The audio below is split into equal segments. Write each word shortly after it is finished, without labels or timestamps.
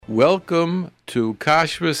Welcome to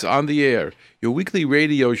Kashrus on the Air, your weekly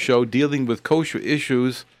radio show dealing with kosher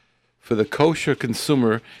issues for the kosher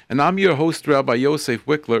consumer. And I'm your host, Rabbi Yosef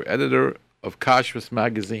Wikler, editor of Kashrus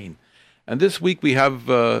magazine. And this week we have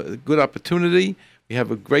a good opportunity. We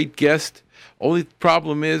have a great guest. Only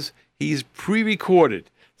problem is he's pre-recorded.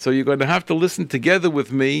 So you're going to have to listen together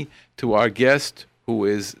with me to our guest, who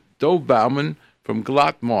is Bauman from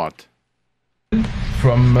Glattmart.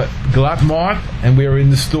 From Glattmart, and we're in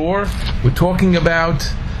the store. We're talking about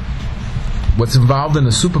what's involved in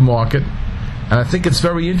a supermarket. And I think it's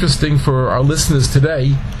very interesting for our listeners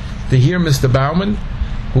today to hear Mr. Bauman,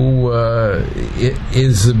 who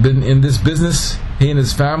has been in this business. He and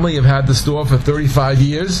his family have had the store for 35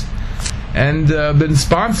 years and been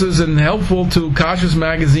sponsors and helpful to Kashrus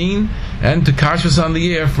magazine and to Kashrus on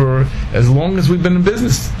the Air for as long as we've been in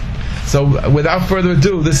business. So without further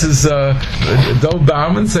ado, this is Dov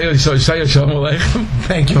Bauman. Say Shalom Aleichem.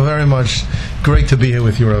 Thank you very much. Great to be here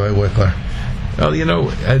with you, Rabbi Wikler. Well, you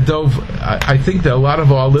know, Dov, I think that a lot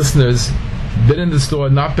of our listeners been in the store,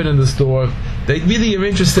 not been in the store. They really are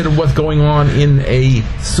interested in what's going on in a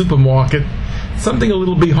supermarket, something a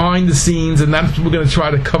little behind the scenes, and that's what we're going to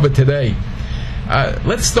try to cover today.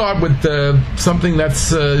 Let's start with something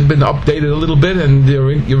that's been updated a little bit, and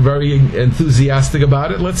you're very enthusiastic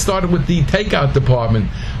about it. Let's start with the takeout department.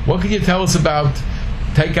 What can you tell us about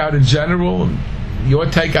takeout in general, your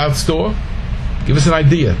takeout store? Give us an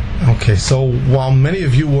idea. Okay, so while many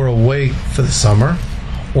of you were away for the summer,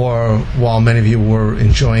 or while many of you were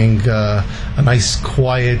enjoying a nice,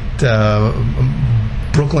 quiet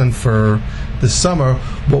Brooklyn for the summer,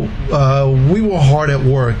 we were hard at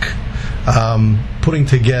work putting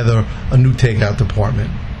together a new takeout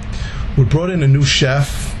department. We brought in a new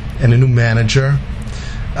chef and a new manager,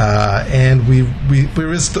 and we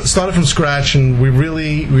started from scratch, and we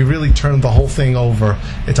really turned the whole thing over.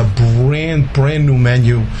 It's a brand new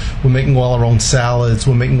menu. We're making all our own salads.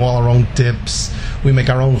 We're making all our own dips. We make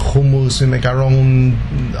our own hummus. We make our own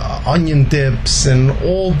onion dips, and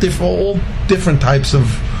all different types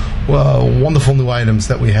of wonderful new items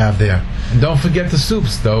that we have there. And don't forget the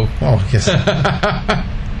soups, though. Oh, yes.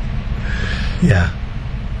 Yeah.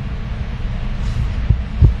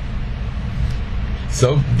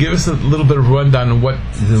 So give us a little bit of rundown on what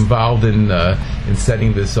is involved in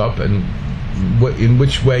setting this up, and in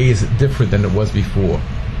which way is it different than it was before?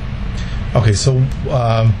 Okay, so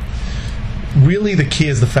really the key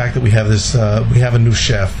is the fact that we have this. We have a new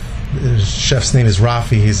chef. His chef's name is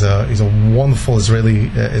Rafi. He's a wonderful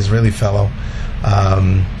Israeli fellow.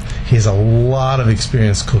 He has a lot of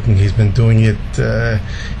experience cooking. He's been doing it.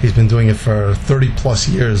 He's been doing it for 30 plus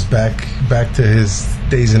years, back to his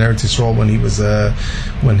days in Eretz Yisrael when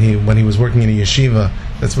he was working in a yeshiva.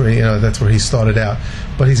 That's where he started out.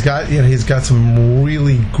 But he's got some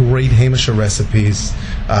really great Hamisha recipes.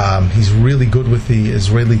 He's really good with the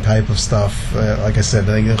Israeli type of stuff. Like I said,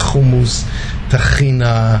 hummus,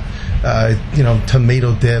 tahina,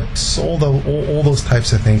 tomato dips, all those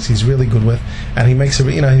types of things. He's really good with, and he makes a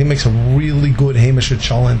really good Hamisha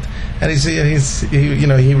cholent, and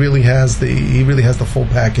he really has the full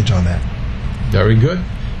package on that. Very good,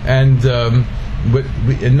 and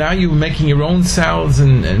now you're making your own salads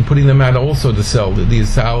and putting them out also to sell these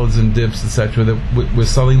salads and dips, etc. That we're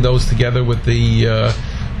selling those together with the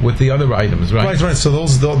other items, right? Right. So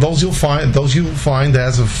those you'll find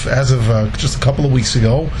as of just a couple of weeks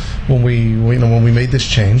ago when we made this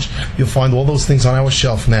change. You'll find all those things on our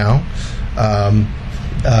shelf now.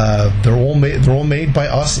 They're all made by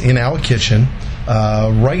us in our kitchen.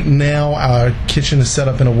 Right now, our kitchen is set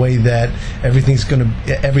up in a way that everything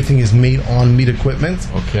is made on meat equipment.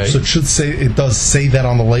 Okay. So it does say that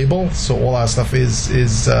on the label. So all our stuff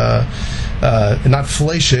is not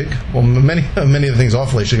fleishig. Well, many of the things are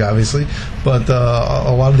fleishig, obviously, but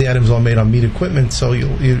a lot of the items are made on meat equipment. So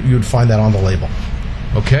you'd find that on the label.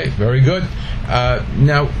 Okay, very good.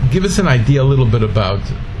 Now, give us an idea a little bit about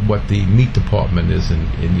what the meat department is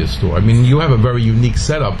in your store. I mean, you have a very unique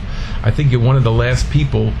setup. I think you're one of the last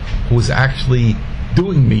people who's actually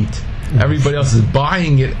doing meat. Everybody else is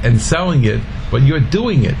buying it and selling it, but you're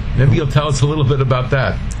doing it. Maybe you'll tell us a little bit about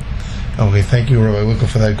that. Okay, thank you, Rabbi Wikler,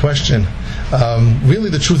 for that question. Really,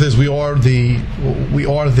 the truth is we are the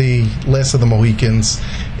last of the Mohicans,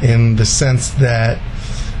 in the sense that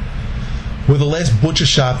we're the last butcher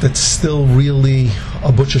shop that's still really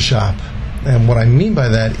a butcher shop. And what I mean by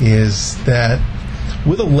that is that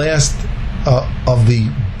we're the last of the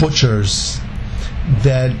butchers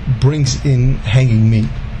that brings in hanging meat.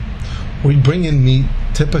 We bring in meat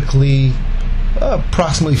typically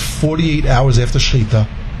approximately 48 hours after Shechita.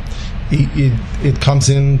 It comes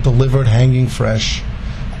in delivered hanging fresh.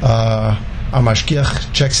 Our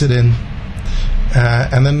mashgiach checks it in,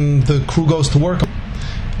 and then the crew goes to work.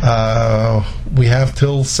 We have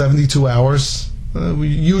till 72 hours.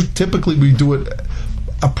 Typically we do it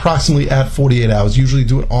approximately at 48 hours. Usually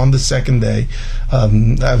do it on the second day. I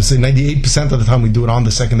would say 98% of the time we do it on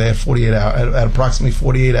the second day at 48 at approximately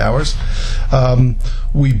 48 hours.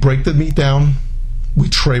 We break the meat down. We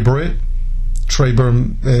traber it. Traber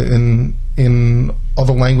in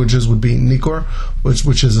other languages would be nikur,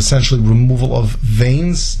 which is essentially removal of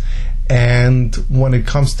veins. And when it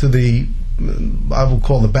comes to I will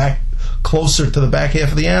call the back, closer to the back half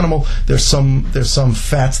of the animal, there's some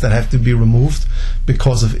fats that have to be removed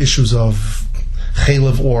because of issues of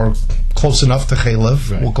chaylev, or close enough to chaylev,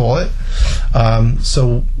 right, we'll call it.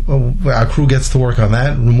 So our crew gets to work on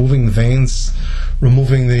that, removing the veins,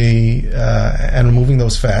 removing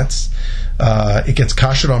those fats. It gets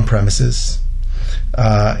kashered on premises,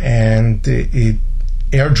 and it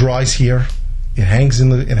air dries here. It hangs in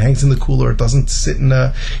the cooler. It doesn't sit in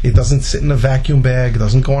a vacuum bag. It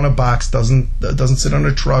doesn't go in a box. Doesn't sit on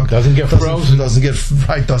a truck. Doesn't get frozen. Doesn't get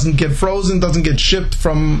frozen. Doesn't get shipped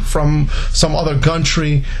from some other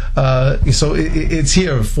country. So it's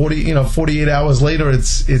here. 48 hours later,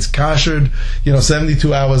 it's kashered.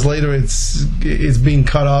 72 hours later, it's being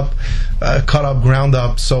cut up, ground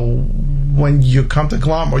up. So when you come to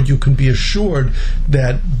Glattmart, you can be assured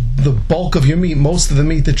that the bulk of your meat, most of the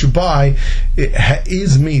meat that you buy,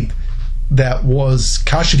 is meat that was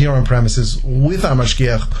kashered here on premises with our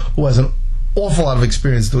mashgiach, who has an awful lot of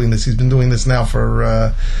experience doing this. He's been doing this now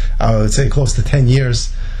for I would say close to 10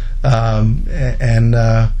 years, and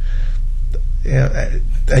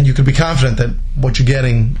you can be confident that what you're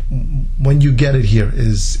getting when you get it here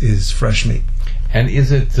is fresh meat. And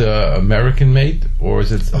is it American made, or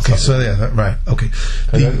is it okay? So yeah, right. Okay.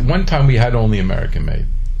 One time we had only American made.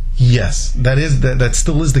 Yes, that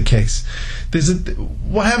still is the case.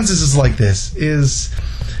 What happens is like this: is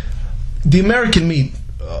the American meat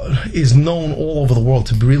is known all over the world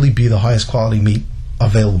to really be the highest quality meat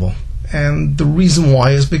available, and the reason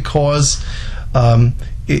why is because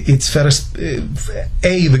it's fed.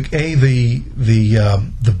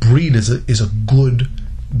 The breed is a good,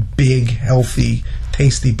 big, healthy,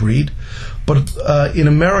 tasty breed, but in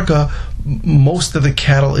America, most of the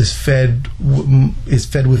cattle is fed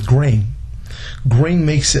with grain. Grain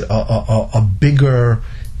makes it a bigger,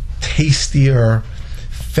 tastier,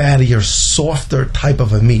 fattier, softer type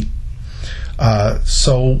of a meat.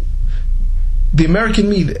 So the American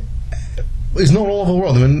meat is known all over the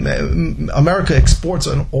world. I mean, America exports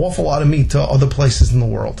an awful lot of meat to other places in the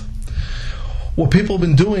world. What people have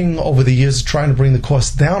been doing over the years, trying to bring the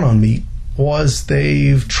cost down on meat, was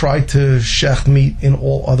they've tried to shecht meat in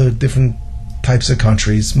all other different types of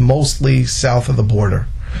countries, mostly south of the border,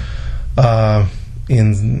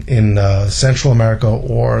 in Central America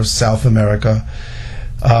or South America.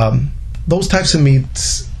 Those types of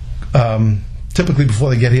meats, typically before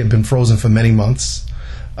they get here, have been frozen for many months.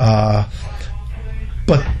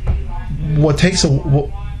 But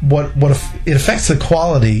it affects the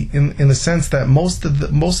quality in the sense that most of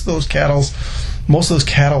those cattle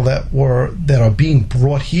that are being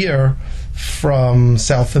brought here from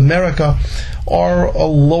South America are a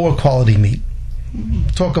lower quality meat.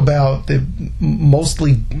 Talk about they're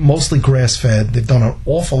mostly grass fed. They've done an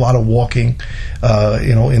awful lot of walking,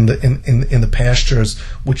 in the pastures,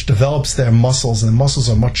 which develops their muscles, and the muscles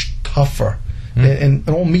are much tougher. And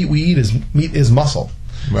all meat we eat is muscle.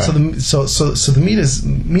 Right. So the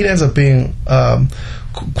meat ends up being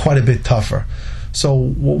quite a bit tougher. So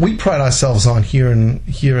what we pride ourselves on here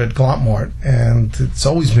at Glattmart, and it's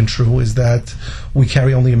always been true, is that we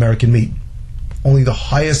carry only American meat, only the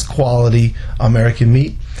highest quality American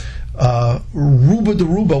meat. Ruba de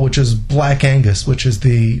Ruba, which is Black Angus, which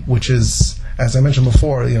is as I mentioned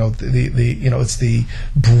before, it's the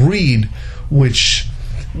breed which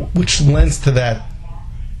lends to that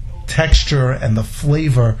texture and the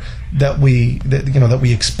flavor that we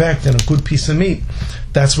expect in a good piece of meat.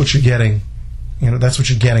 That's what you're getting. That's what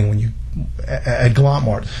you're getting when you at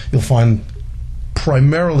Glattmart. You'll find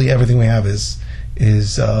primarily everything we have is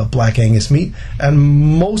Black Angus meat, and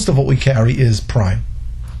most of what we carry is prime.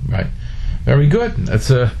 Right. Very good. That's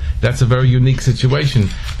a very unique situation.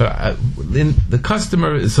 But the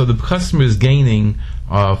customer is gaining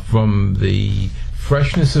from the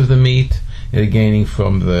freshness of the meat. They're gaining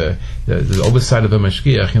from the oversight of a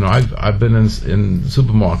mashgiach. I've been in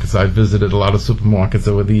supermarkets. I've visited a lot of supermarkets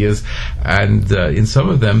over the years, and in some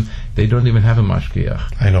of them, they don't even have a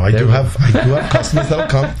mashgiach. I know. I do have customers that'll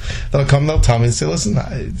come. They'll tell me and say, "Listen,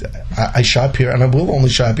 I shop here, and I will only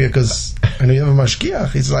shop here because I know you have a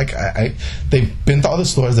mashgiach." He's like, they've been to other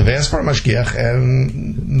stores, they've asked for a mashgiach,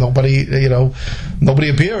 and nobody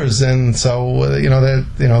appears, and so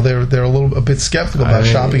they're a bit skeptical about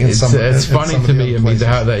shopping in some. It's funny to me. I mean, places.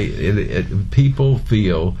 how people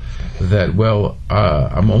feel that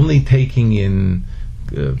I'm only taking in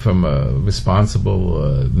from a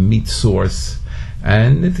responsible meat source,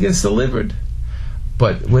 and it gets delivered.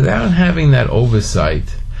 But without having that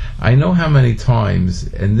oversight, I know how many times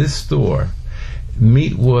in this store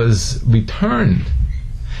meat was returned,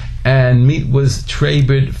 and meat was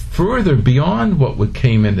trabered further beyond what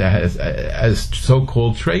came in as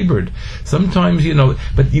so-called trabered. Sometimes,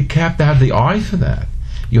 but you have to have the eye for that.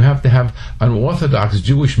 You have to have an Orthodox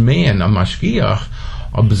Jewish man, a mashgiach,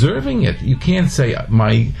 observing it. You can't say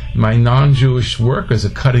my non-Jewish workers are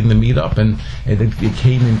cutting the meat up and it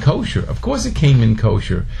came in kosher. Of course it came in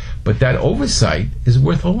kosher, but that oversight is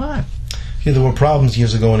worth a lot. Yeah, there were problems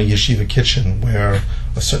years ago in a yeshiva kitchen where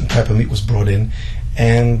a certain type of meat was brought in,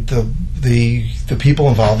 and the people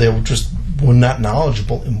involved there were not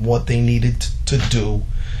knowledgeable in what they needed to do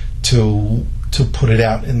to put it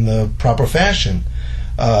out in the proper fashion.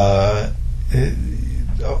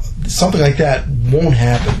 Something like that won't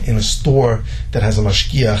happen in a store that has a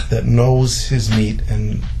mashgiach that knows his meat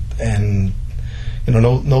and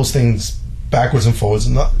knows things backwards and forwards.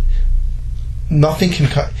 Nothing can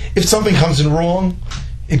cut. If something comes in wrong,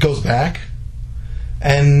 it goes back.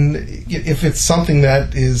 And if it's something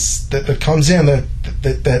that comes in that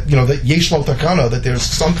yesh lo takana, that there's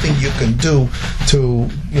something you can do to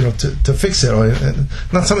fix it, or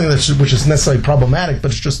not something which is necessarily problematic, but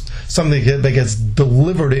it's just something that gets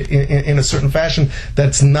delivered in a certain fashion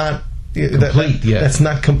that's not complete yet. That's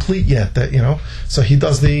not complete yet. So he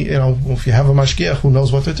does the if you have a mashgiach who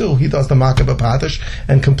knows what to do, he does the makah b'patish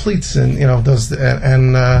and completes and does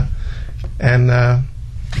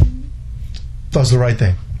does the right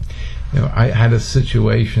thing. I had a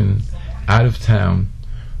situation out of town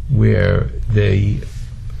where they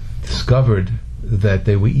discovered that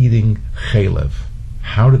they were eating chalev.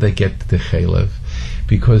 How did they get the chalev?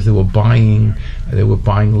 Because they were buying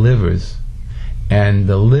livers, and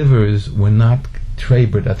the livers were not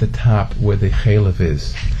trabered at the top where the chalev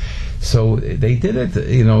is. So they did it,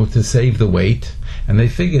 to save the weight, and they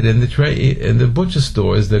figured in the butcher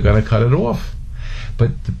stores they're going to cut it off.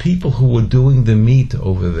 But the people who were doing the meat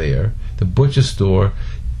over there, the butcher store,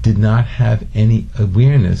 did not have any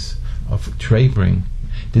awareness of trabering,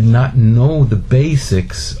 did not know the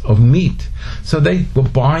basics of meat. So they were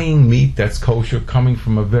buying meat that's kosher, coming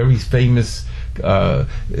from a very famous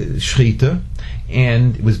shechita,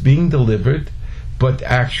 and it was being delivered, but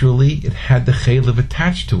actually it had the chalev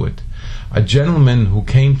attached to it. A gentleman who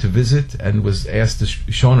came to visit and was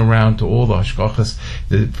shown around to all the hashgachas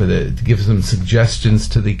to give some suggestions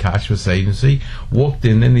to the kashrus agency, walked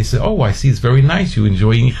in and he said, "Oh, I see, it's very nice. You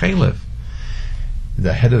enjoy eating chalev."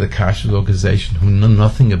 The head of the kashrus organization, who knew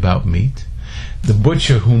nothing about meat, the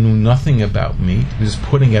butcher, who knew nothing about meat, was just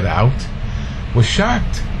putting it out, was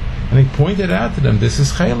shocked, and he pointed out to them, "This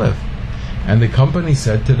is chalev." And the company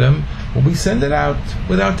said to them, "Well, we send it out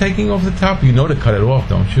without taking off the top. You know to cut it off,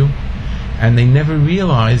 don't you?" And they never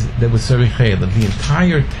realized there was serving chalev. The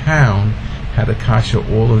entire town had a kasha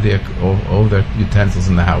all of their utensils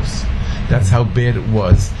in the house. That's how bad it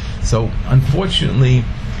was. So unfortunately,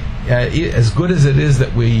 as good as it is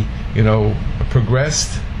that we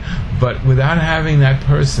progressed, but without having that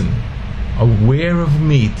person aware of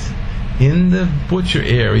meat in the butcher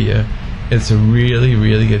area, it's a really,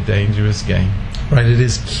 really a dangerous game. Right, it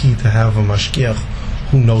is key to have a mashgiach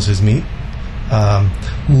who knows his meat.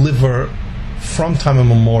 Liver, from time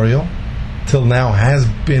immemorial till now, has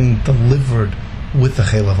been delivered with the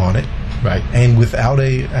chalev on it, right? And without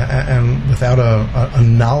a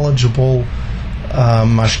knowledgeable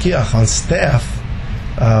mashgiach on staff,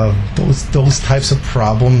 those types of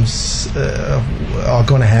problems are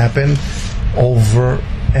going to happen over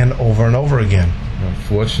and over and over again.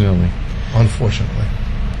 Unfortunately.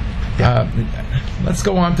 Yeah. Let's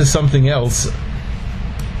go on to something else.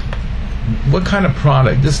 What kind of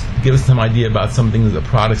product? Just give us some idea about the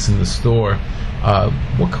products in the store.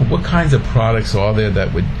 What kinds of products are there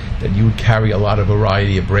that you would carry a lot of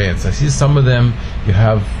variety of brands? I see some of them. You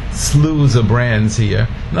have slews of brands here,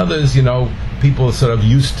 and others, people are sort of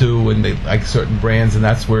used to and they like certain brands, and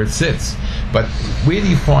that's where it sits. But where do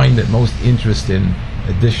you find that most interest in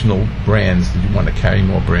additional brands? Did you want to carry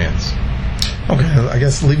more brands? Okay, I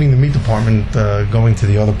guess leaving the meat department, going to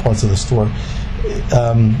the other parts of the store.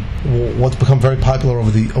 what's become very popular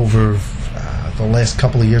over the last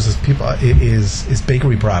couple of years is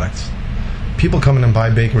bakery products. People come in and buy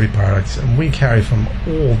bakery products, and we carry from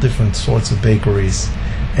all different sorts of bakeries,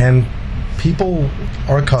 and people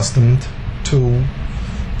are accustomed to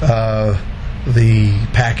the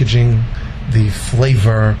packaging, the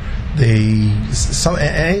flavor,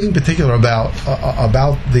 anything particular about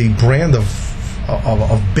the brand of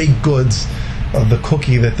baked goods, of the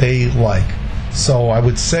cookie that they like. So I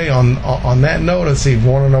would say on that note, I'd say if you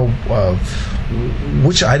want to know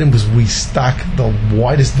which items we stock the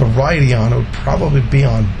widest variety on, it would probably be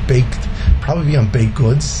on baked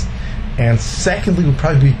goods, and secondly would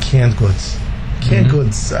probably be canned goods. Canned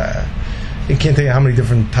goods. I can't tell you how many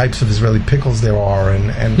different types of Israeli pickles there are,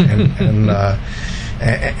 and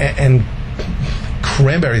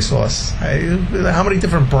cranberry sauce. How many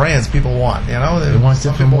different brands people want? You know,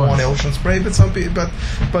 some people want Ocean Spray, but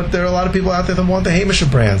there are a lot of people out there that want the Hamisha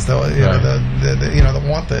brands. That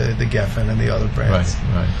want the Geffen and the other brands.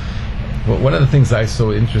 Right. Well, one of the things I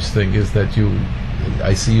saw interesting is that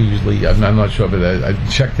I see usually. I'm not sure, but I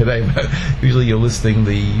checked today. But usually you're listing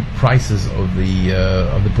the prices of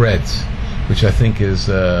the breads, which I think is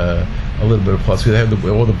a little bit of plus. We have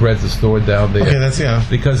all the breads are stored down there. Okay,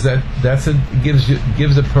 because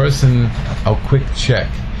gives a person a quick check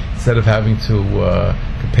instead of having to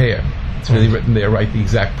compare. It's really written there, right? The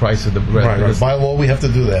exact price of the bread. Right. By law, we have to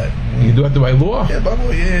do that. You do have to by law. Yeah, by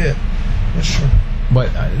law. Yeah, sure.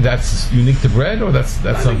 But that's unique to bread, or that's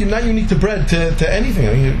something? Not unique to bread, to anything.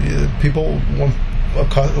 I mean, people when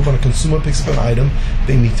a consumer picks up an item,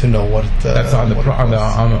 they need to know what. That's on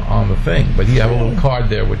the thing. But you have a little card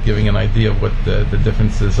there with giving an idea of what the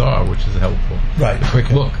differences are, which is helpful. Right.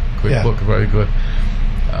 Quick look, very good.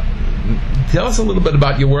 Tell us a little bit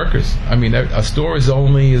about your workers. I mean, a store is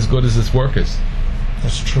only as good as its workers.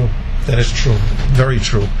 That's true. That is true. Very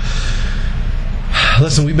true.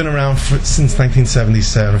 Listen, we've been around since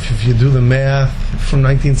 1977. If you do the math, from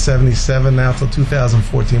 1977 now till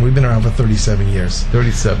 2014, we've been around for 37 years.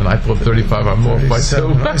 37. I thought 35. I'm off by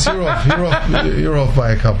two. You're off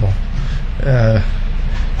by a couple.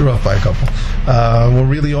 We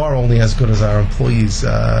really are only as good as our employees.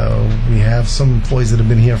 We have some employees that have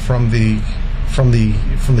been here from the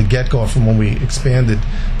get-go, from when we expanded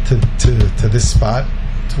to this spot,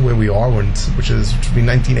 to where we are, which would be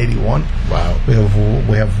 1981. Wow.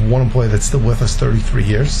 We have one employee that's still with us 33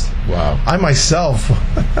 years. Wow. I myself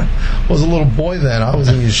was a little boy then. I was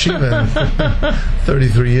in yeshiva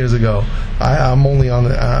 33 years ago. I'm only on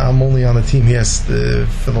the team here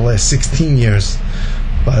for the last 16 years,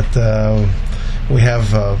 but we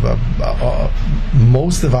have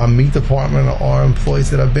most of our meat department are employees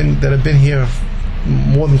that have been here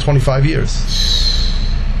more than 25 years.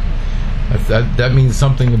 That means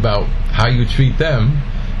something about how you treat them,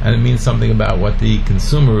 and it means something about what the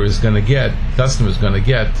customer is going to get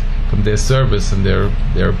from their service and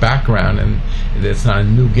their background, and it's not a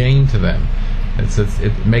new game to them.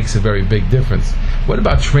 It makes a very big difference. What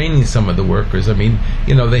about training some of the workers? I mean,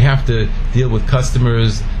 they have to deal with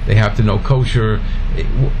customers, they have to know kosher.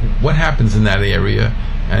 What happens in that area?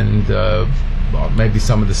 And maybe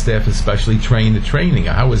some of the staff is specially trained to training.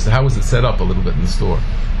 How is it set up a little bit in the store?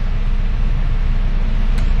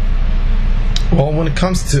 Well, when it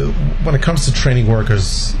comes to training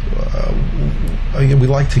workers, we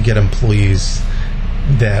like to get employees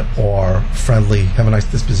that are friendly, have a nice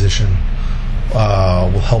disposition,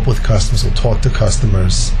 will help with customers, will talk to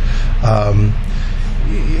customers.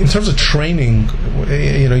 In terms of training,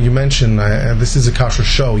 you mentioned this is a kosher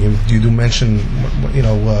show. You do mention,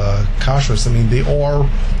 kashrus. I mean, they are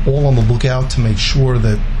all on the lookout to make sure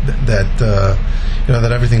that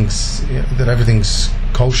everything's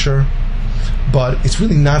kosher. But it's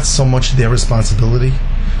really not so much their responsibility.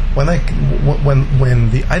 When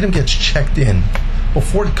the item gets checked in,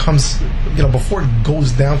 before it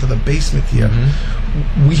goes down to the basement here,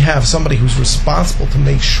 we have somebody who's responsible to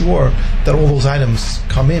make sure that all those items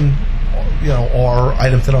come in, are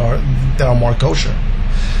items that are marked kosher.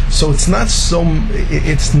 So it's not strong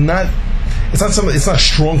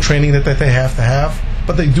training that they have to have.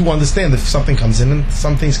 But they do understand if something comes in, and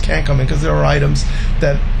some things can't come in because there are items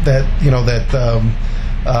that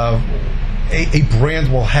a brand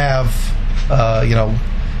will have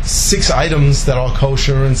 6 items that are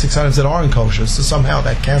kosher and 6 items that aren't kosher. So somehow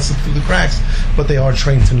that can't slip through the cracks. But they are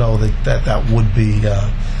trained to know that would be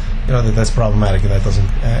that's problematic, and that doesn't,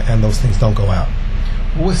 and those things don't go out.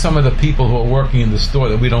 Who are some of the people who are working in the store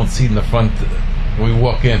that we don't see in the front when we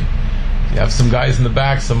walk in? You have some guys in the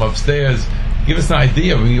back, some upstairs. give us an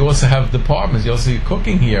idea. You also have departments. You also have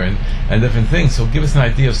cooking here and different things. So give us an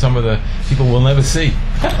idea of some of the people we'll never see.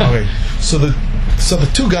 Okay, so the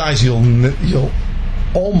two guys you'll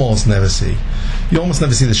almost never see. You almost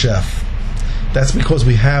never see the chef. That's because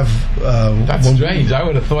we have. That's strange. I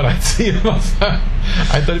would have thought I'd see him. I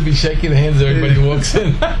thought he'd be shaking the hands of everybody who walks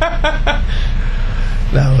in.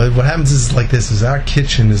 Now, what happens is like this: is our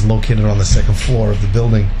kitchen is located on the second floor of the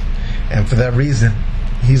building, and for that reason,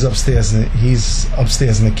 he's upstairs. He's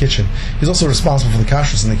upstairs in the kitchen. He's also responsible for the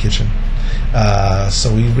kashrus in the kitchen.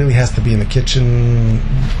 So he really has to be in the kitchen,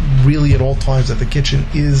 really at all times that the kitchen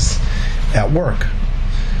is at work.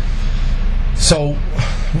 So,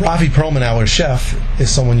 Ravi Perlman, our chef,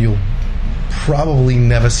 is someone you'll probably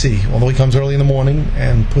never see. Although he comes early in the morning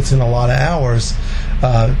and puts in a lot of hours,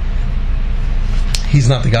 he's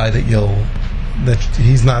not the guy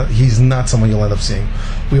he's not someone you'll end up seeing.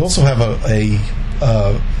 We also have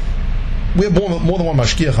we have more than one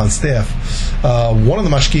mashgiach on staff. One of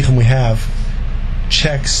the mashgiachim we have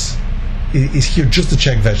is here just to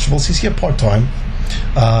check vegetables. He's here part time,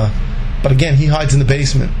 but again, he hides in the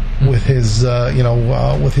basement with his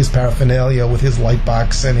with his paraphernalia, with his light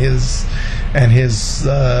box and his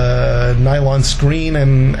nylon screen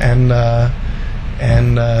and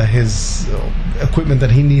his equipment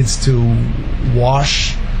that he needs to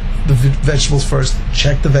wash the vegetables first,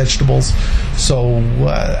 check the vegetables. So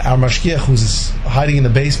our mashgiach, who's hiding in the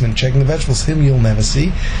basement checking the vegetables, him you'll never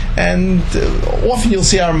see. And often you'll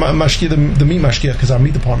see our mashgiach, the meat mashgiach, because our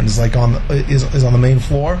meat department is like on the main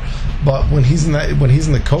floor. But when he's in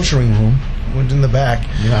the koshering room, in the back,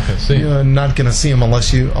 you're not going to see him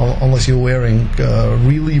unless you're wearing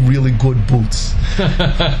really, really good boots.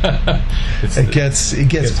 It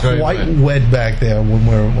gets quite wet back there when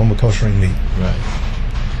we're koshering meat. Right.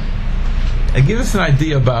 And give us an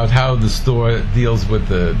idea about how the store deals with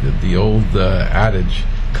the old adage,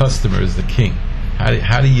 "Customer is the king."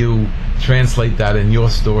 How do you translate that in your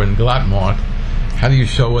store in Glattmart? How do you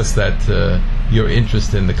show us that your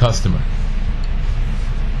interest in the customer?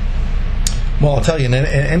 Well, I'll tell you, in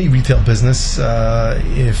any retail business,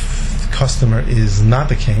 if the customer is not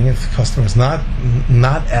the king, if the customer is not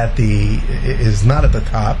at the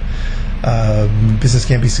top, business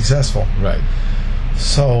can't be successful. Right.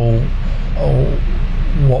 So,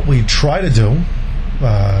 what we try to do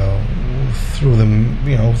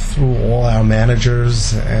through all our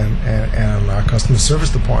managers and our customer service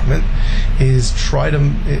department is try to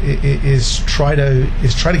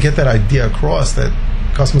get that idea across that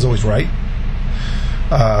customer's always right.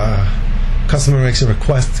 Customer makes a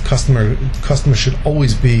request. Customer should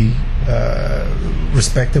always be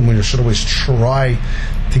respected. We should always try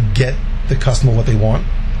to get the customer what they want.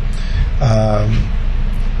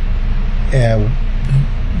 And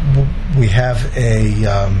we have a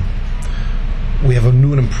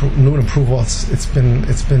new and improved. Well, it's been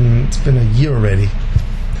a year already.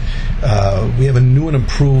 We have a new and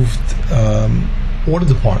improved order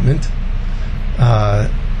department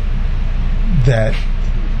that,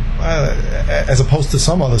 as opposed to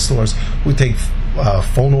some other stores, we take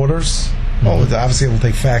phone orders. Well, obviously we'll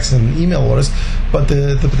take fax and email orders, but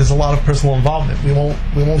there's a lot of personal involvement. We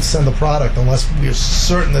won't send the product unless we're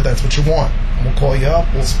certain that that's what you want. And we'll call you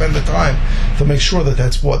up. We'll spend the time to make sure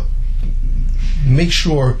that make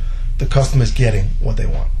sure the customer's getting what they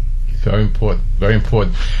want. Very important. Very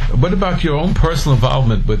important. What about your own personal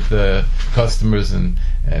involvement with the customers and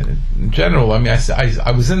in general? I mean,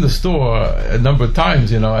 I was in the store a number of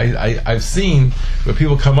times. I've seen where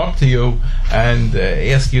people come up to you and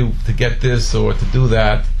ask you to get this or to do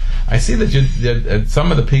that. I see that some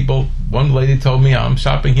of the people. One lady told me, "I'm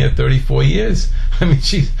shopping here 34 years." I mean,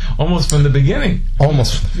 she's almost from the beginning.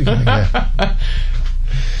 Almost from the beginning. Yeah.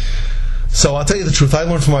 So I'll tell you the truth. I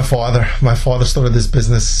learned from my father. My father started this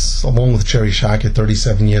business along with Cherry Shaka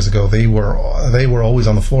 37 years ago. They were always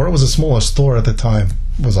on the floor. It was a smaller store at the time.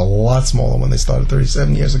 It was a lot smaller when they started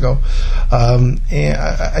 37 years ago. And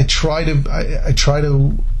I try to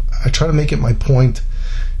make it my point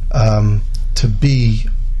to be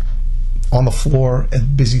on the floor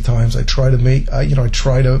at busy times. I try to make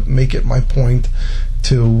it my point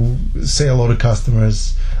to say hello to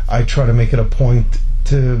customers. I try to make it a point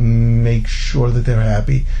to make sure that they're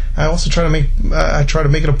happy. I also try to make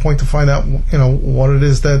it a point to find out what it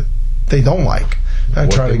is that they don't like. I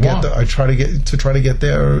try to get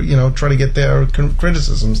their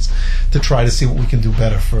criticisms to try to see what we can do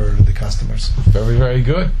better for the customers. Very, very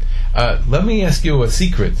good. Let me ask you a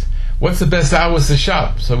secret. What's the best hours to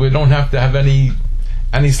shop so we don't have to have any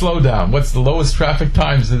slowdown? What's the lowest traffic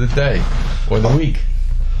times of the day or the week?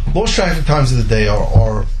 Lowest traffic times of the day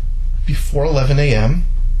are before 11 a.m.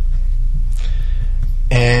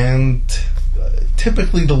 and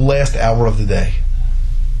typically the last hour of the day,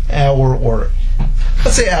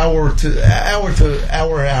 let's say hour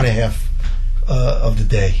and a half of the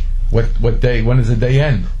day. What day? When does the day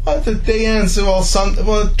end? The day ends.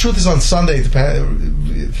 The truth is on Sunday.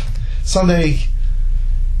 Sunday,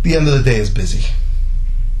 the end of the day is busy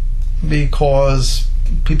because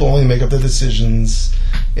people only make up their decisions,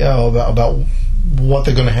 about what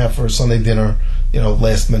they're going to have for Sunday dinner,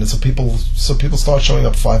 last minute. So people start showing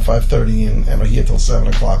up 5:30 and are here till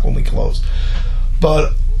 7:00 when we close.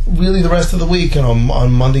 But really, the rest of the week,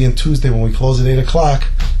 on Monday and Tuesday when we close at 8:00,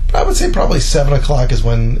 I would say probably 7:00 is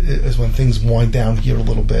when things wind down here a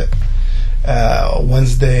little bit.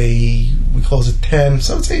 Wednesday we close at 10,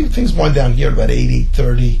 so I would say things wind down here at about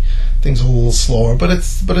 8:30. Things are a little slower, but it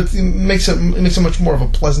makes it much more of a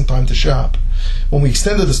pleasant time to shop. When we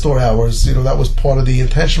extended the store hours, that was part of the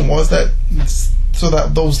intention, was that so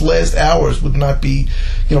that those last hours would not be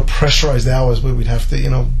pressurized hours where we'd have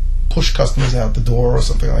to push customers out the door or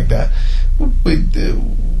something like that.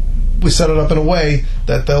 We set it up in a way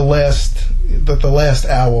that the last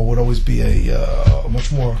hour would always be a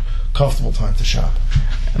much more comfortable time to shop.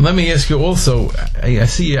 And let me ask you also, I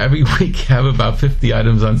see every week you have about 50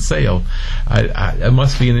 items on sale. It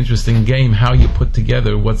must be an interesting game how you put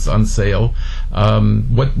together what's on sale.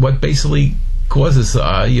 What basically causes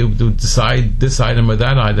you to decide this item or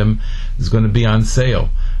that item is going to be on sale?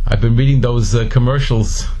 I've been reading those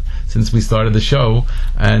commercials since we started the show,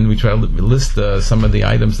 and we try to list some of the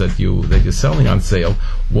items that you're selling on sale.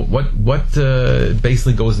 What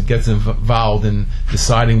basically gets involved in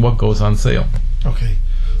deciding what goes on sale? Okay,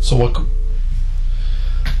 so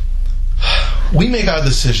we make our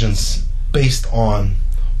decisions based on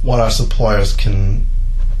what our suppliers can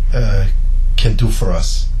do for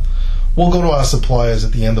us. We'll go to our suppliers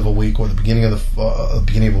at the end of a week or the beginning of a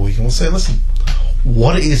week, and we'll say, "Listen,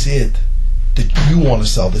 what is it that you want to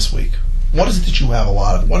sell this week? What is it that you have a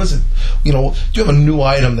lot of? What is it? Do you have a new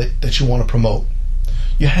item that you want to promote?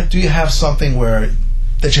 Do you have something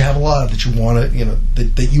that you have a lot of that you want to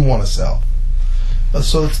that you want to sell?"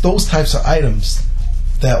 So it's those types of items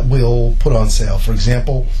that we'll put on sale. For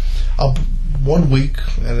example, one week,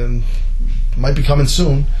 and it might be coming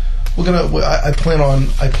soon. I plan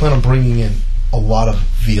on bringing in a lot of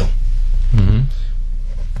veal. Mm-hmm.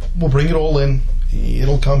 We'll bring it all in.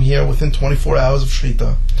 It'll come here within 24 hours of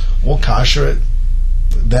Shrita. We'll kosher it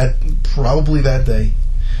probably that day,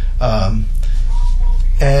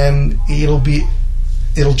 and it'll be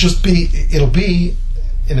in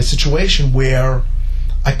a situation where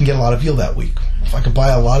I can get a lot of veal that week. If I could buy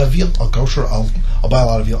a lot of veal, I'll buy a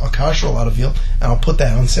lot of veal. I'll kosher a lot of veal, and I'll put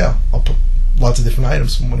that on sale. I'll put lots of different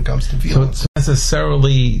items when it comes to veal. So it's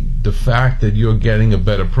necessarily the fact that you're getting a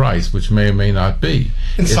better price, which may or may not be.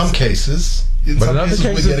 In some cases, we're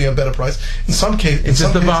getting a better price. In some cases, it's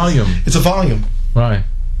just the volume. It's a volume. Right.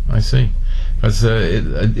 I see. Because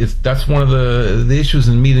that's one of the issues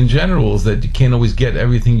in meat in general, is that you can't always get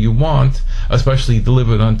everything you want, especially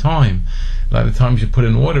delivered on time. A lot of times you put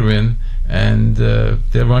an order in and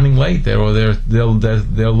they're running late there, or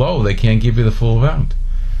they're low. They can't give you the full amount.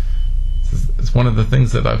 It's one of the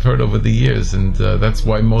things that I've heard over the years, and that's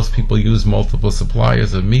why most people use multiple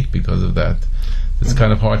suppliers of meat, because of that. It's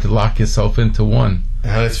kind of hard to lock yourself into one.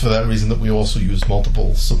 And it's for that reason that we also use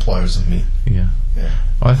multiple suppliers of meat. Yeah.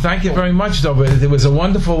 Well, thank you very much, though. It was a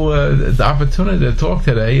wonderful opportunity to talk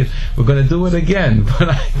today. We're going to do it again, but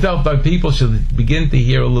I felt that people should begin to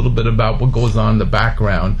hear a little bit about what goes on in the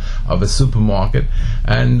background of a supermarket.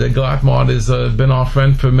 And Glattmart has been our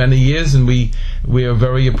friend for many years, and we are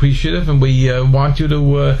very appreciative, and we want you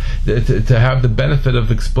to have the benefit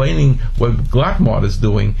of explaining what Glattmart is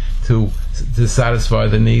doing to satisfy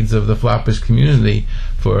the needs of the Flatbush community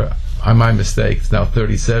for, my mistake, it's now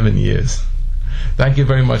 37 years. Thank you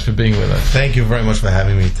very much for being with us. Thank you very much for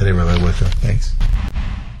having me today, Rabbi Wikler. Thanks.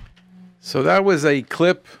 So that was a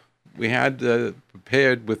clip we had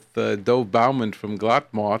prepared with Dov Bauman from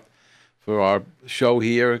Glattmart for our show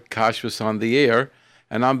here, Kashrus on the Air.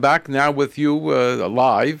 And I'm back now with you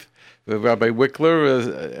live with Rabbi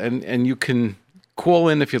Wikler, and you can call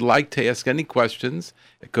in if you'd like to ask any questions.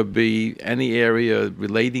 It could be any area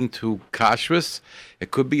relating to Kashrus.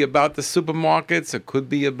 It could be about the supermarkets. It could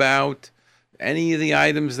be about any of the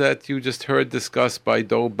items that you just heard discussed by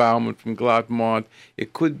Dov Bauman from Glattmart.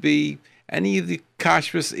 It could be any of the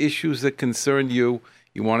kashrus issues that concern you.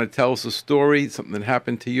 You want to tell us a story, something that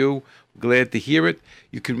happened to you. We're glad to hear it.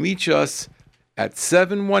 You can reach us at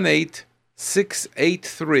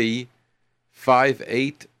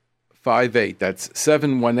 718-683-5858. That's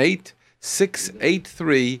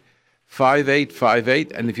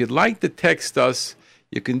 718-683-5858. And if you'd like to text us,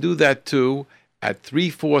 You can do that too at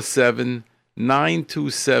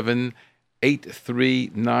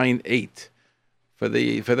 347-927-8398. For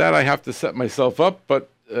that, I have to set myself up, but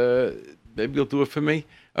maybe you'll do it for me.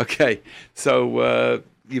 Okay, so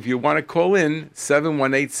if you want to call in,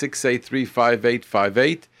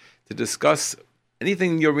 718-683-5858 to discuss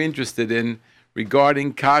anything you're interested in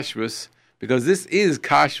regarding kashrus, because this is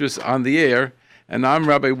Kashrus on the Air, and I'm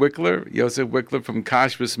Rabbi Wikler, Yosef Wikler from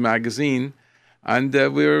Kashrus Magazine, and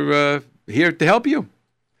we're here to help you.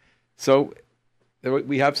 So,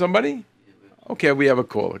 we have somebody? Okay, we have a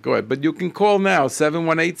caller. Go ahead. But you can call now,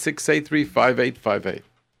 718-683-5858.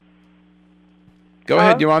 Go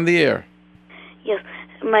ahead, you're on the air. Yes.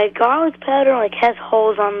 My garlic powder has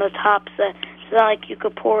holes on the top so that you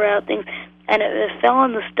could pour out things, and it fell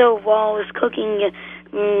on the stove while I was cooking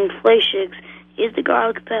fleischigs. Is the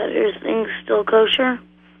garlic powder thing still kosher?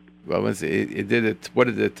 Well, what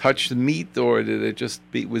did it touch the meat, or did it just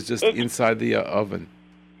inside the oven?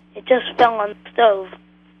 It just fell on the stove.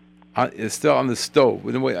 It's still on the stove.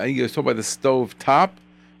 Are you talking about the stove top,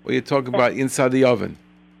 or you're talking about inside the oven?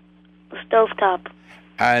 The stove top.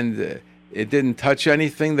 And it didn't touch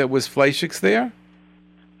anything that was fleischigs there?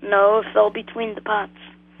 No, it fell between the pots.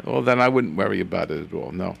 Well, then I wouldn't worry about it at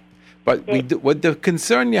all, no. But what the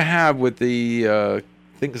concern you have with the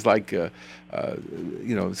things like,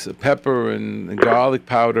 pepper and garlic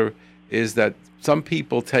powder is that some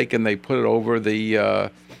people take and they put it over the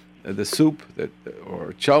soup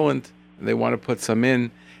or cholent, and they want to put some in,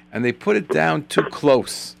 and they put it down too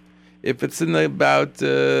close. If it's in about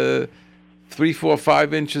 3, 4,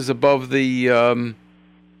 5 inches above the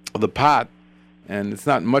pot, and it's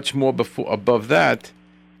not much more above that,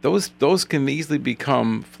 those can easily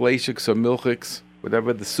become fleischigs or milchigs,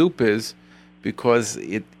 whatever the soup is, because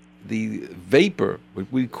the vapor,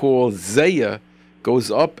 what we call zaya, goes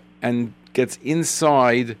up and gets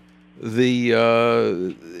inside the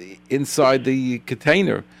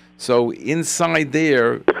container. So inside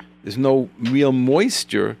there's no real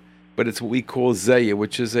moisture, but it's what we call zaya,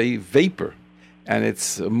 which is a vapor, and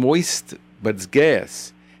it's moist, but it's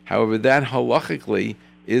gas. However, that halachically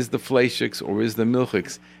is the fleischigs or is the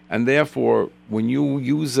milchigs, and therefore, when you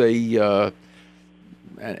use any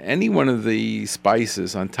one of the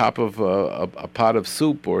spices on top of a pot of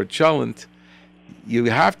soup or a cholent, you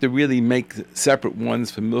have to really make separate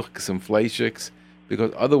ones for milchigs and fleischigs,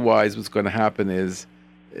 because otherwise, what's going to happen is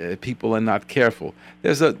people are not careful.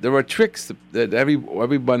 There are tricks that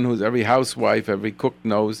every housewife, every cook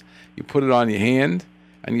knows. You put it on your hand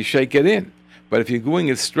and you shake it in. But if you're doing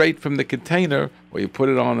it straight from the container, or you put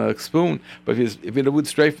it on a spoon, but if you do it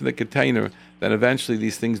straight from the container, then eventually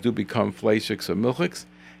these things do become fleischigs or milchigs.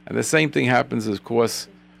 And the same thing happens, of course,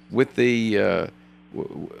 with with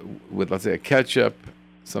let's say a ketchup.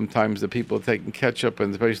 Sometimes the people are taking ketchup,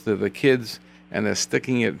 and especially the kids, and they're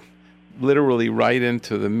sticking it literally right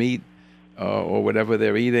into the meat or whatever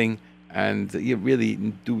they're eating. And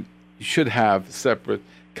you should have separate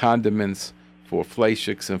condiments for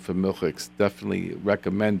fleischigs and for milchigs. Definitely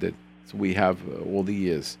recommended. So we have all the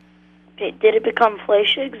years. Okay, did it become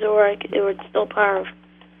fleischigs, or it's still parv?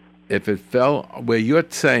 If it fell where you're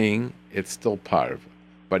saying, it's still parv.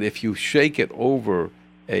 But if you shake it over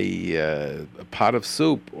a pot of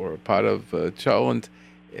soup or a pot of cholent,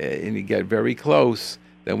 and you get very close,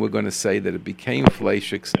 then we're going to say that it became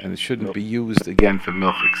fleischigs and it shouldn't be used again for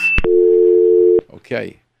milchigs.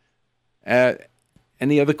 Okay.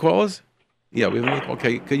 Any other callers? Yeah,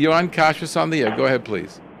 okay. You're on Kashrus on the Air. Go ahead,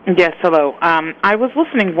 please. Yes, hello. I was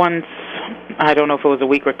listening once, I don't know if it was a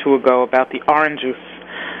week or two ago, about the orange juice.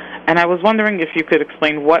 And I was wondering if you could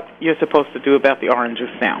explain what you're supposed to do about the orange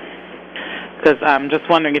juice now. Because I'm just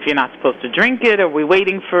wondering if you're not supposed to drink it, or are we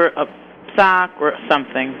waiting for a sock or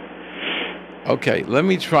something? Okay, let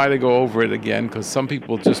me try to go over it again, because some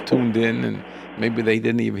people just tuned in and maybe they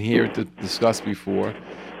didn't even hear it discussed before.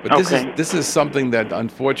 But this is something that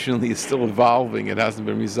unfortunately is still evolving. It hasn't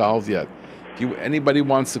been resolved yet. If anybody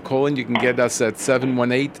wants to call in, you can get us at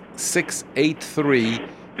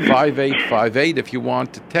 718-683-5858. If you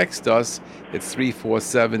want to text us, it's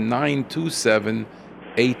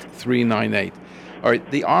 347-927-8398. All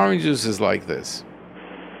right, the orange juice is like this.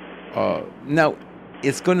 Now,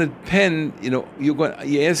 it's going to depend.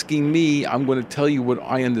 You're asking me. I'm going to tell you what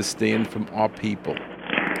I understand from our people.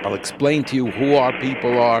 I'll explain to you who our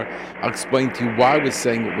people are. I'll explain to you why we're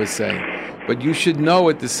saying what we're saying. But you should know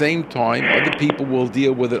at the same time, other people will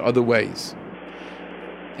deal with it other ways.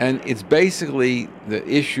 And it's basically the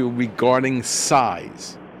issue regarding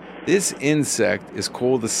size. This insect is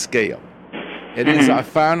called a scale. It is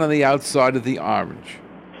found on the outside of the orange.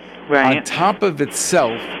 Right. On top of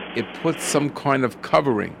itself, it puts some kind of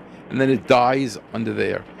covering, and then it dies under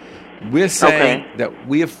there. We're saying that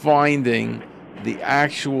we're finding the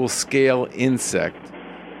actual scale insect,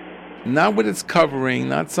 not with its covering,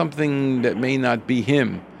 not something that may not be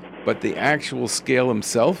him, but the actual scale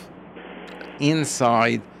himself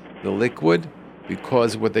inside the liquid,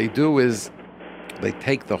 because what they do is they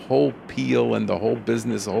take the whole peel and the whole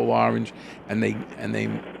business, the whole orange, and they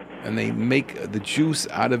make the juice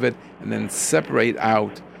out of it and then separate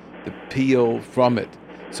out the peel from it.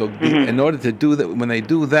 So in order to do that, when they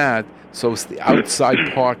do that, so the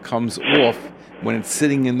outside part comes off when it's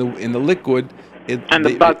sitting in the liquid.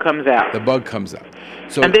 The bug comes out. The bug comes out.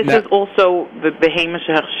 So and this is also the Hamish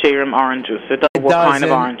Sherim orange juice. It does what kind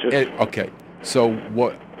of orange juice? Okay. So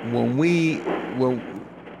when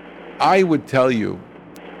I would tell you,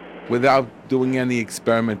 without doing any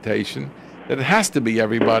experimentation, that it has to be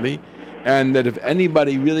everybody, and that if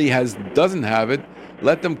anybody really doesn't have it,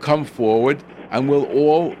 let them come forward, and we'll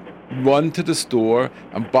all run to the store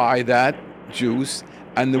and buy that juice,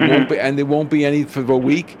 and there won't be any for a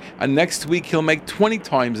week, and next week he'll make 20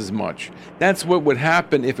 times as much. That's what would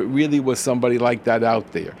happen if it really was somebody like that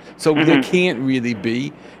out there. So there can't really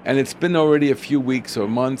be, and it's been already a few weeks or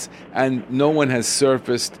months, and no one has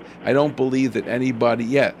surfaced. I don't believe that anybody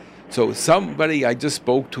yet. So somebody I just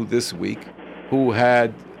spoke to this week who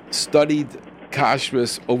had studied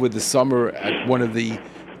kashrus over the summer at one of the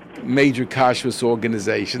major kashrus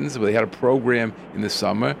organizations, where they had a program in the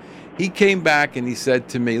summer, he came back and he said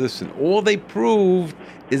to me, listen, all they proved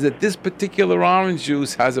is that this particular orange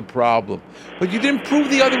juice has a problem. But you didn't prove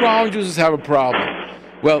the other orange juices have a problem.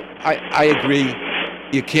 Well, I agree.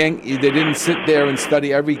 You can't. They didn't sit there and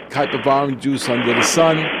study every type of orange juice under the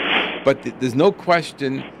sun. But there's no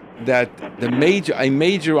question that a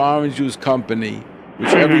major orange juice company,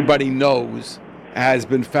 which everybody knows, has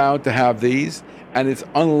been found to have these, and it's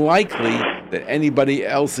unlikely that anybody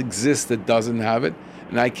else exists that doesn't have it.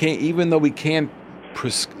 And I can't, even though we can't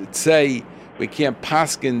say, we can't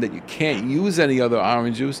paskin that you can't use any other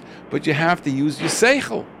orange juice, but you have to use your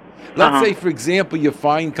seichel. Let's say, for example, you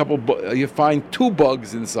find 2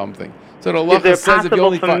 bugs in something. So the halacha says if you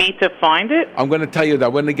only for me to find it? I'm going to tell you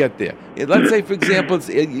that. We're going to get there. Let's say, for example,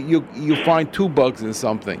 you find 2 bugs in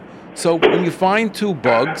something. So when you find 2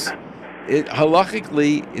 bugs,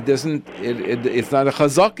 halachically, it's not a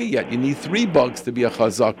chazaka yet. You need 3 bugs to be a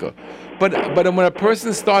chazaka. But when a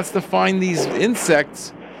person starts to find these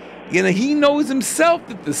insects, he knows himself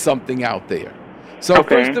that there's something out there. So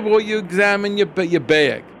first of all, you examine your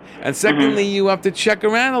bag. And secondly, you have to check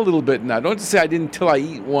around a little bit now. Don't just say, I didn't until I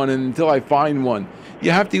eat one and until I find one.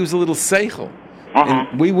 You have to use a little seichel.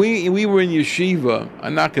 And we were in yeshiva.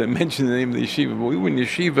 I'm not going to mention the name of the yeshiva, but we were in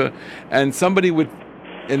yeshiva, and somebody would,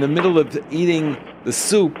 in the middle of eating the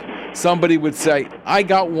soup, somebody would say, I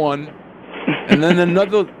got one. And then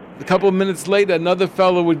a couple of minutes later, another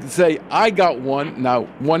fellow would say, I got one. Now,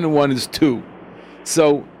 1 and 1 is 2.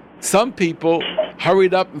 So some people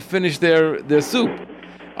hurried up and finished their soup.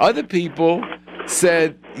 Other people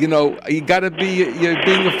said, you got to you're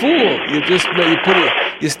being a fool.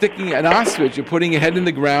 You're sticking an ostrich, you're putting your head in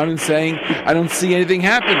the ground and saying, I don't see anything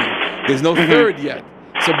happening. There's no third yet.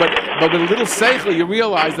 So, but with a little seichel, you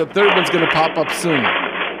realize the third one's going to pop up soon.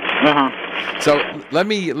 So let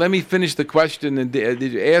me finish the question that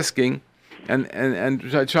you're asking, and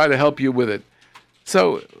try to help you with it.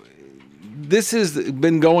 So this has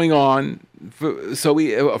been going on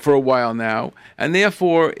for a while now, and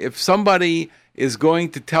therefore, if somebody is going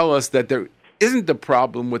to tell us that there isn't a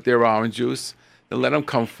problem with their orange juice, then let them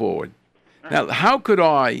come forward. Now, how could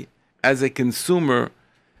I, as a consumer,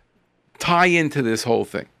 tie into this whole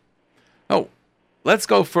thing? Oh, let's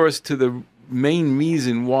go first to the main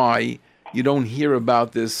reason why you don't hear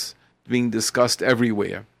about this being discussed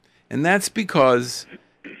everywhere, and that's because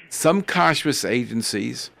some kashrus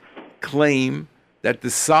agencies claim that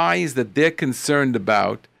the size that they're concerned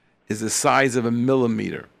about is the size of a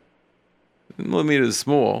millimeter. A millimeter is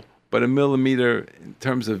small, but a millimeter in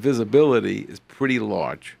terms of visibility is pretty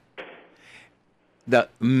large. The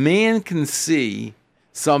man can see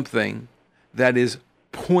something that is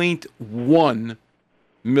 0.1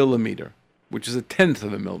 millimeter, which is 1/10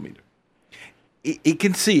 of a millimeter. He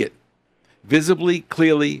can see it visibly,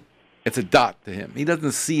 clearly. It's a dot to him. He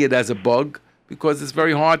doesn't see it as a bug, because it's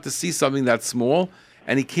very hard to see something that small,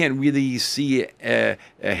 and he can't really see a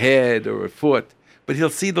head or a foot, but he'll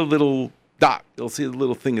see the little dot. He'll see the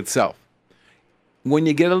little thing itself. When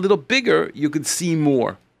you get a little bigger, you can see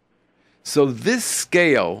more. So this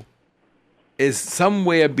scale is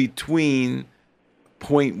somewhere between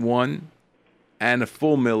 0.1 and a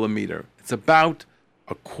full millimeter. It's about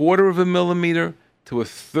 1/4 of a millimeter to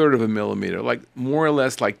 1/3 of a millimeter, like more or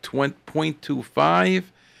less like 0.25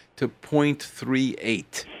 to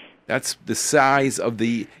 0.38. That's the size of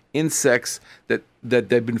the insects that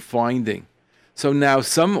they've been finding. So now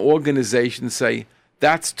some organizations say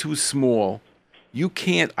that's too small. You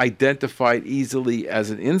can't identify it easily as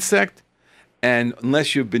an insect, and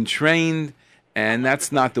unless you've been trained, and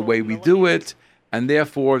that's not the way we do it, and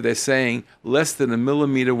therefore they're saying less than a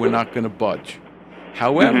millimeter, we're not going to budge.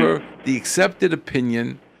 However, the accepted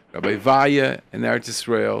opinion, Rabbi Vaya and Eretz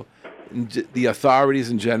Israel, the authorities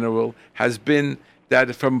in general, has been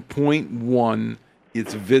that from 0.1,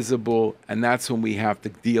 it's visible, and that's when we have to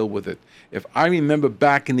deal with it. If I remember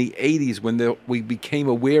back in the 80s when we became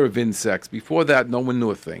aware of insects, before that no one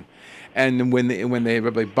knew a thing. And when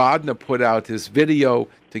Rabbi Bodner put out his video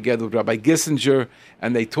together with Rabbi Gissinger,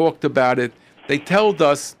 and they talked about it, they told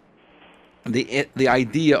us the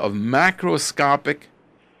idea of macroscopic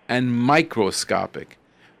and microscopic.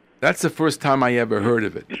 That's the first time I ever heard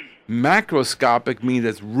of it. Macroscopic means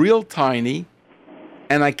it's real tiny,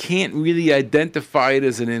 and I can't really identify it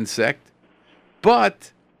as an insect,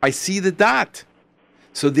 but I see the dot.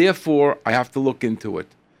 So therefore, I have to look into it.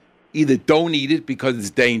 Either don't eat it because it's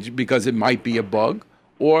dangerous, because it might be a bug,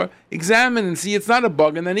 or examine and see it's not a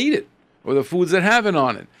bug and then eat it, or the foods that have it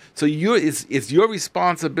on it. So it's your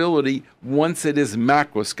responsibility once it is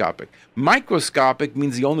macroscopic. Microscopic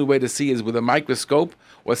means the only way to see is with a microscope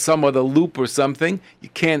or some other loop or something. You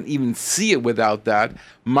can't even see it without that.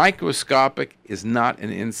 Microscopic is not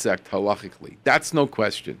an insect halachically. That's no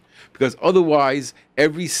question. Because otherwise,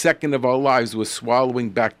 every second of our lives we're swallowing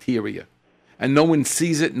bacteria. And no one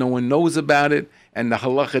sees it, no one knows about it, and the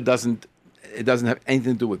halacha doesn't have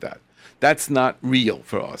anything to do with that. That's not real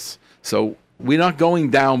for us. So we're not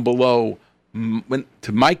going down below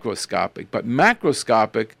to microscopic, but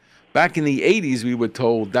macroscopic, back in the 80s we were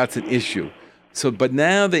told that's an issue. So, but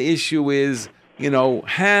now the issue is,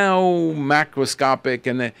 how macroscopic,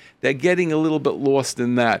 and they're getting a little bit lost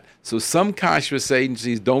in that. So some kashrus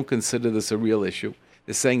agencies don't consider this a real issue.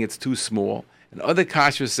 They're saying it's too small. And other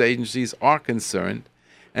kashrus agencies are concerned.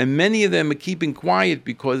 And many of them are keeping quiet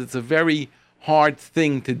because it's a very hard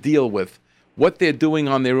thing to deal with. What they're doing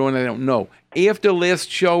on their own, I don't know. After last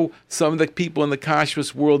show, some of the people in the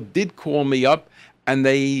kashrus world did call me up, and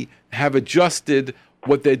they have adjusted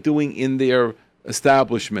what they're doing in their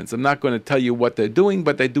establishments. I'm not going to tell you what they're doing,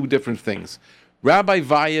 but they do different things. Rabbi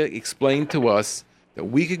Vaya explained to us that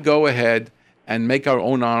we could go ahead and make our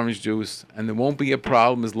own orange juice, and there won't be a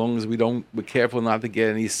problem as long as we're careful not to get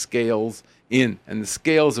any scales in. And the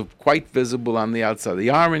scales are quite visible on the outside of the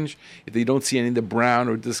orange. If you don't see any of the brown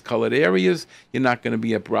or discolored areas, you're not going to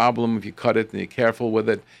be a problem. If you cut it and you're careful with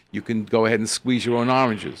it, you can go ahead and squeeze your own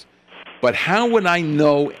oranges. But how would I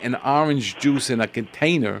know an orange juice in a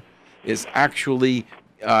container is actually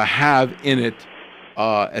have in it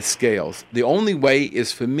scales? The only way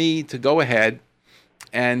is for me to go ahead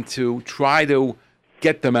and to try to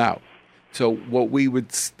get them out. So what we would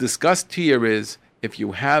discuss here is if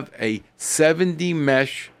you have a 70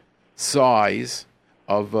 mesh size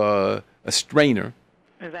of a strainer,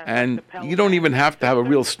 and you don't even have to have a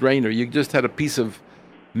real strainer. You just had a piece of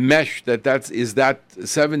mesh that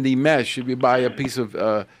 70 mesh. If you buy a piece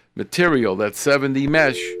of material that's 70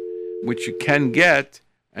 mesh, which you can get,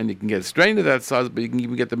 and you can get a strainer that size, but you can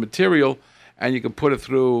even get the material, and you can put it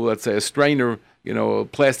through, let's say, a strainer, a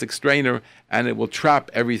plastic strainer, and it will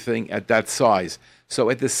trap everything at that size.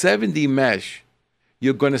 So at the 70 mesh,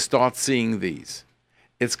 you're going to start seeing these.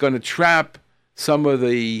 It's going to trap some of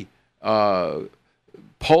the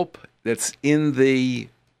pulp that's in the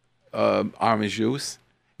orange juice.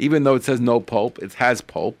 Even though it says no pulp, it has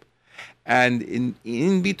pulp. And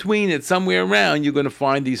in between it, somewhere around, you're going to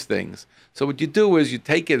find these things. So what you do is you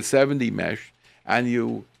take a 70 mesh and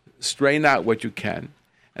you strain out what you can.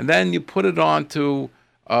 And then you put it onto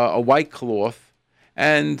a white cloth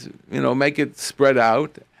and, make it spread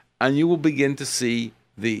out. And you will begin to see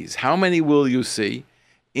these. How many will you see?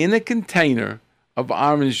 In a container of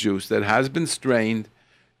orange juice that has been strained,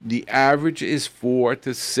 the average is 4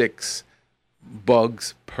 to 6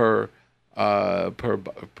 bugs per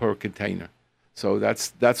container. So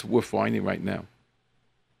that's what we're finding right now.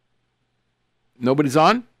 Nobody's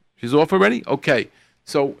on? She's off already? Okay.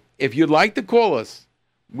 So if you'd like to call us,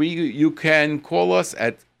 you can call us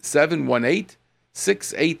at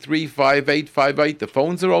 718-683-5858. The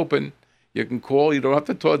phones are open. You can call. You don't have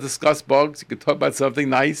to discuss bugs. You can talk about something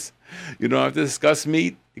nice. You don't have to discuss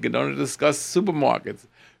meat. You can only discuss supermarkets.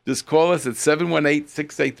 Just call us at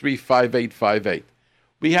 718-683-5858.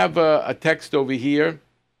 We have a text over here.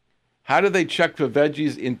 How do they check for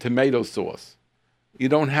veggies in tomato sauce? You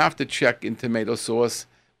don't have to check in tomato sauce.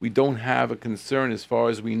 We don't have a concern as far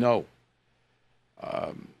as we know.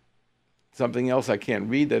 Something else I can't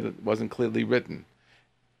read that it wasn't clearly written.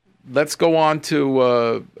 Let's go on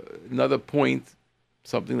to another point,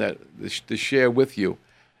 something that to share with you.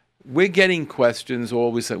 We're getting questions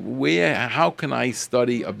always. How can I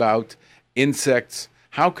study about insects?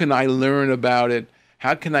 How can I learn about it?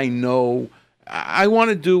 How can I know? I want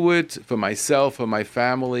to do it for myself, for my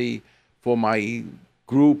family, for my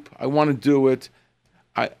group. I want to do it.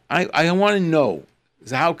 I want to know.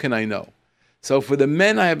 So how can I know? So for the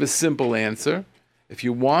men, I have a simple answer. If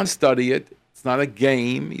you want to study it, it's not a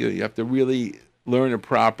game. You have to really learn it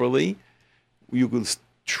properly. You can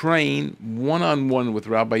train one-on-one with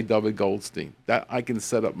Rabbi David Goldstein. That I can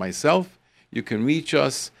set up myself. You can reach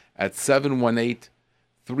us at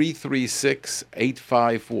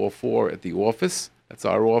 718-336-8544 at the office. That's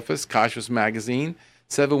our office, Kashrus Magazine,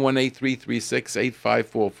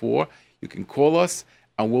 718-336-8544. You can call us,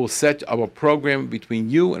 and we'll set up a program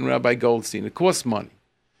between you and Rabbi Goldstein. It costs money,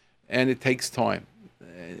 and it takes time.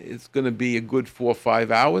 It's going to be a good 4 or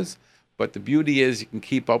 5 hours, but the beauty is you can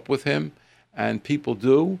keep up with him, and people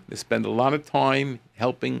do. They spend a lot of time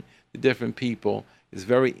helping the different people. He's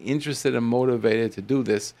very interested and motivated to do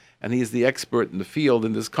this, and he's the expert in the field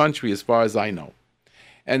in this country as far as I know.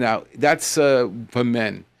 And now, that's for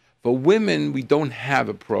men. For women, we don't have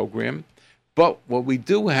a program, but what we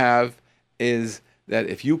do have is that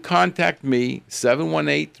if you contact me,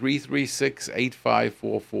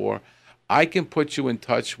 718-336-8544, I can put you in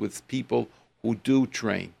touch with people who do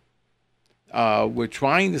train. We're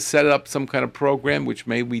trying to set up some kind of program, which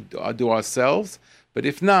may we do ourselves, but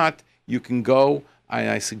if not, you can go, and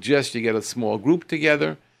I suggest you get a small group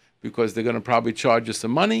together, because they're going to probably charge you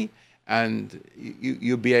some money, and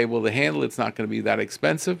you'll be able to handle it. It's not going to be that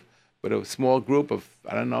expensive. But a small group of,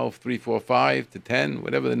 3, 4, 5 to 10,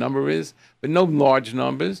 whatever the number is, but no large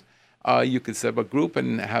numbers. You could set up a group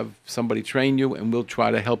and have somebody train you, and we'll try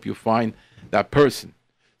to help you find that person.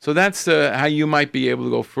 So that's how you might be able to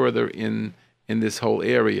go further in this whole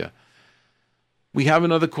area. We have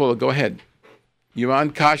another caller. Go ahead. You're on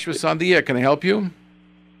Kashrus on the air. Can I help you?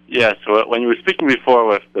 Yes. Well, when you were speaking before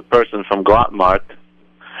with the person from Glattmart,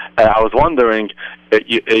 I was wondering, I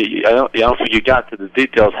don't think you got to the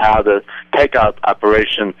details how the takeout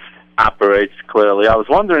operation operates clearly. I was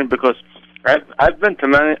wondering because I've been to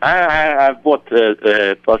many. I've bought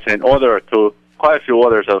let's say an order or two, quite a few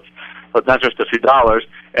orders of, but not just a few dollars.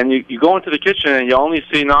 And you go into the kitchen and you only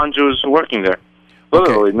see non-Jews working there.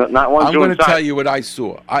 Literally, okay. not one I'm Jew going to inside. tell you what I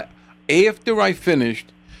saw. After I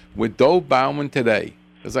finished with Bauman today,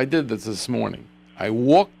 because I did this morning, I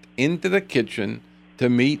walked into the kitchen to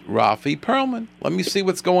meet Rafi Perlman. Let me see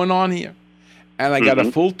what's going on here. And I got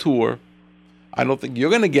a full tour. I don't think you're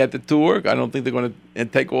going to get the tour. I don't think they're going to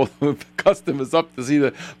take all the customers up to see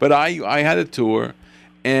the... But I had a tour,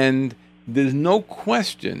 and there's no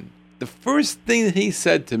question. The first thing that he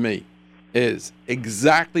said to me is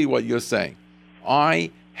exactly what you're saying. I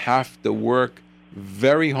have to work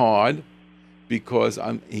very hard because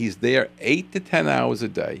he's there 8 to 10 hours a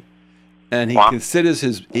day. And he considers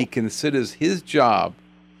his job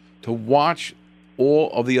to watch all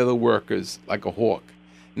of the other workers like a hawk.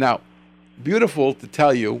 Now, beautiful to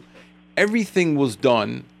tell you, everything was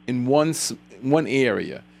done in one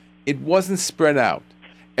area. It wasn't spread out.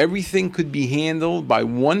 Everything could be handled by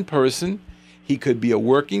one person. He could be a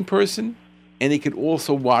working person, and he could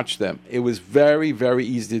also watch them. It was very, very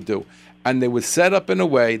easy to do. And they were set up in a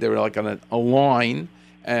way, they were like on a line.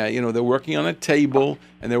 They're working on a table,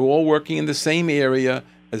 and they're all working in the same area.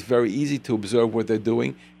 It's very easy to observe what they're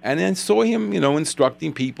doing. And then saw him,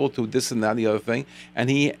 instructing people to this and that and the other thing.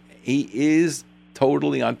 And he is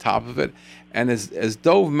totally on top of it. And as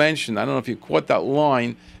Dov mentioned, I don't know if you caught that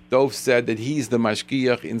line, Dov said that he's the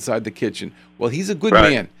mashgiach inside the kitchen. Well, he's a good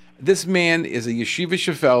man. This man is a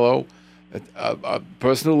yeshivish fellow, a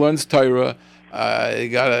person who learns Torah. You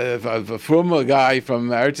got a guy from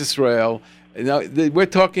Eretz Israel. Now, we're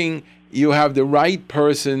talking, you have the right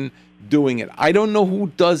person doing it. I don't know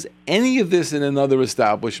who does any of this in another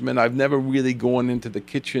establishment. I've never really gone into the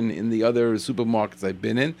kitchen in the other supermarkets I've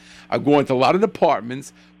been in. I've gone to a lot of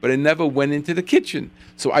departments, but I never went into the kitchen.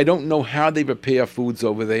 So I don't know how they prepare foods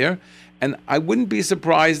over there. And I wouldn't be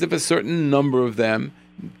surprised if a certain number of them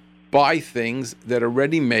buy things that are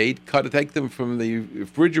ready-made, take them from the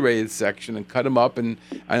refrigerated section and cut them up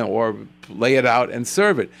or lay it out and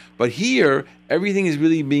serve it. But here, everything is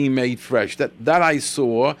really being made fresh. That I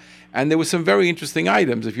saw, and there were some very interesting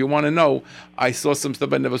items. If you want to know, I saw some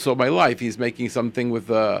stuff I never saw in my life. He's making something with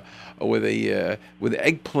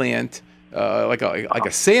eggplant like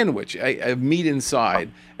a sandwich, a meat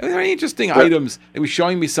inside. And very interesting items. He was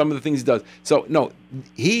showing me some of the things he does. So no,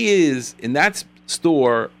 he is in that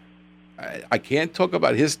store. I can't talk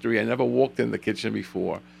about history. I never walked in the kitchen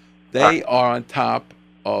before. They are on top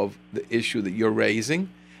of the issue that you're raising,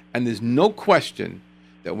 and there's no question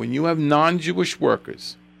that when you have non-Jewish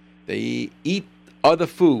workers, they eat other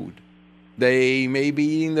food. They may be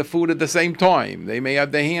eating the food at the same time. They may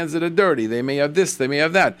have their hands that are dirty. They may have this. They may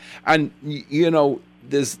have that. And,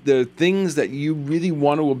 there are things that you really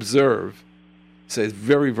want to observe. So it's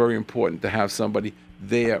very, very important to have somebody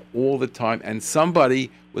there all the time and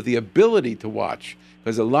somebody with the ability to watch.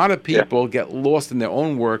 Because a lot of people get lost in their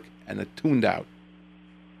own work and are tuned out.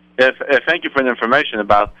 Yes, thank you for the information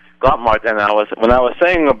about Glattmart. And when I was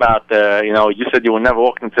saying about, you said you would never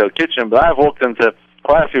walk into a kitchen, but I've walked into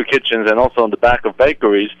quite a few kitchens and also in the back of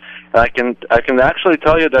bakeries. And I can actually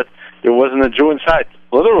tell you that there wasn't a Jew in sight,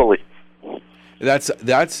 literally. That's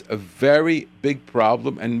a very big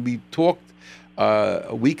problem, and we talked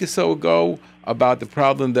a week or so ago about the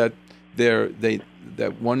problem that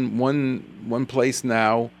one place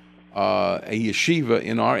now, a yeshiva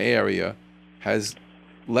in our area, has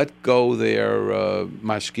let go their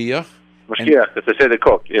mashgiach. Mashgiach, as they say, the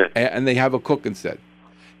cook, yeah. And they have a cook instead.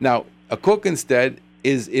 Now, a cook instead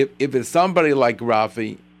is if it's somebody like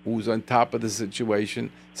Rafi who's on top of the situation,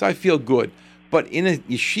 so I feel good. But in a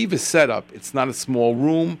yeshiva setup, it's not a small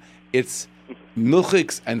room. It's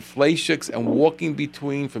milchiks and fleishiks and walking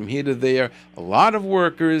between from here to there. A lot of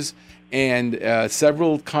workers and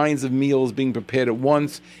several kinds of meals being prepared at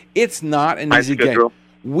once. It's not an easy game.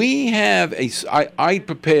 We have I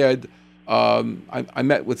prepared, I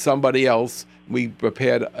met with somebody else. We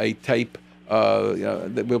prepared a tape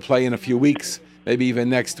that we'll play in a few weeks, maybe even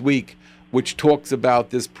next week, which talks about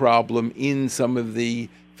this problem in some of the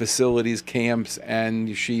facilities, camps, and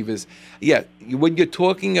yeshivas. Yeah, what you're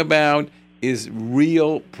talking about is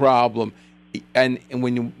real problem. And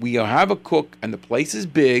when we have a cook and the place is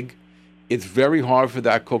big, it's very hard for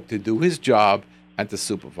that cook to do his job and to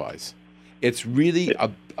supervise. It's really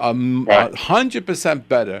 100%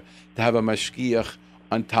 better to have a mashgiach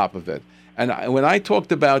on top of it. And when I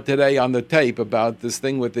talked about today on the tape about this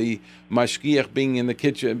thing with the mashgiach being in the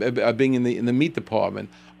kitchen, being in the meat department,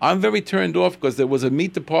 I'm very turned off because there was a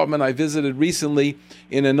meat department I visited recently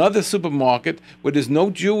in another supermarket where there's no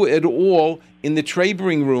Jew at all in the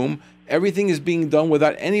traybering room. Everything is being done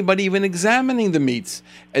without anybody even examining the meats.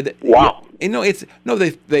 Wow.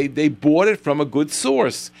 They bought it from a good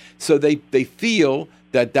source. So they feel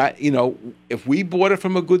that if we bought it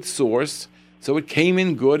from a good source, so it came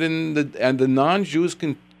in good, and the non-Jews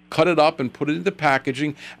can cut it up and put it into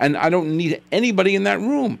packaging, and I don't need anybody in that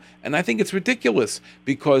room. And I think it's ridiculous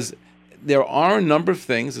because there are a number of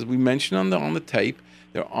things, as we mentioned on the tape,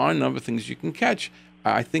 there are a number of things you can catch.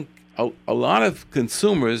 I think a lot of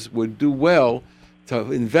consumers would do well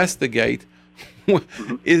to investigate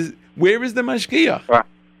where is the mashgiach?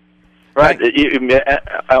 Right.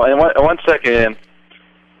 One second.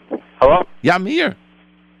 Hello? Yeah, I'm here.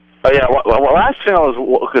 Oh yeah. Well, last thing I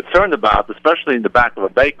was concerned about, especially in the back of a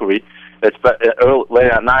bakery, it's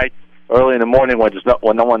late at night, early in the morning when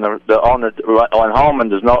no one, the owner went home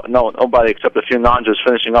and there's nobody except a few non-Jews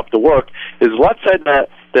finishing up the work. Is let's say that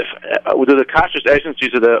do the kashrus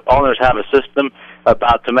agencies or the owners have a system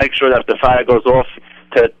about to make sure that if the fire goes off,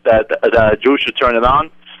 that a Jew should turn it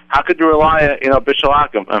on? How could you rely, bishul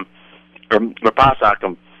akum or merpas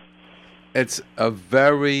akum? It's a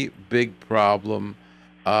very big problem.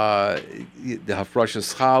 The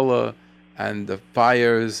hafrashas challah and the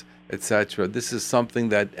fires, etc. This is something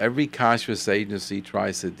that every kashrus agency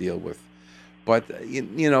tries to deal with. But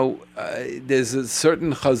there's a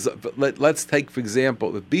certain let's take for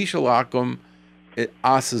example the bishul akum, it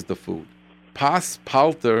asses the food. Pas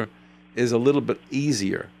palter is a little bit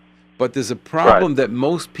easier, but there's a problem that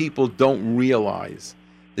most people don't realize.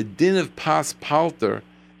 The din of pas palter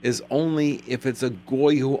is only if it's a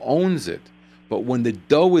goy who owns it. But when the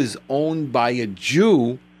dough is owned by a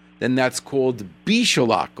Jew, then that's called bishul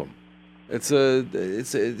akum. It's in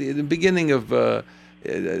the beginning of in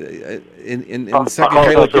second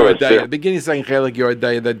chelik Yerodei, the beginning of second chelik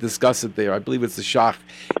Yerodei, they discuss it there. I believe it's the Shach.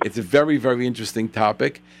 It's a very, very interesting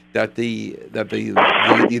topic that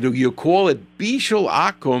you call it bishul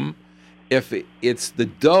akum if it's the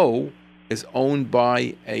dough is owned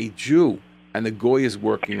by a Jew and the goy is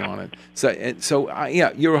working on it. So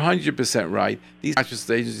you're 100% right. These kashrus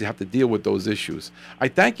agencies have to deal with those issues. I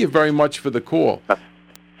thank you very much for the call.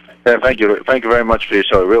 Yeah, thank you very much for your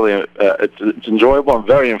show. Really, it's enjoyable and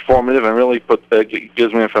very informative, and really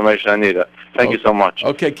gives me information I need. Thank you so much.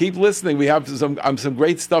 Okay, keep listening. We have some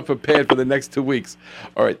great stuff prepared for the next 2 weeks.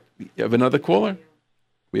 All right, you have another caller?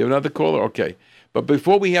 We have another caller? Okay. But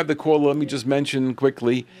before we have the caller, let me just mention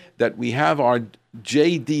quickly that we have our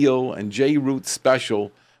J Deal and J Root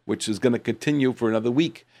special, which is going to continue for another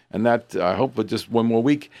week. And that, I hope, for just one more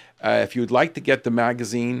week. If you'd like to get the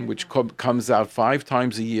magazine, which comes out 5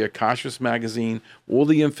 times a year, Kashrus Magazine, all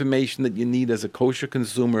the information that you need as a kosher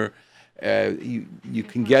consumer, you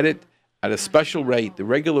can get it at a special rate. The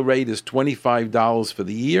regular rate is $25 for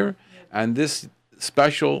the year, and this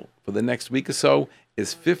special for the next week or so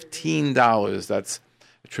is $15. That's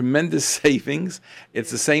a tremendous savings.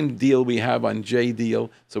 It's the same deal we have on J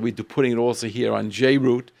Deal, so we're putting it also here on J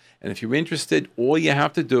Root. And if you're interested, all you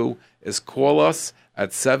have to do is call us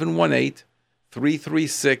at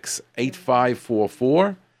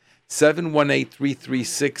 718-336-8544,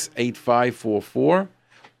 718-336-8544,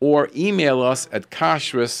 or email us at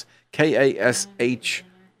kashrus, KASHRUS,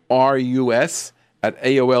 at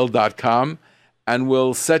AOL.com, and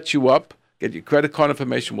we'll set you up, get your credit card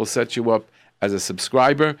information, we'll set you up as a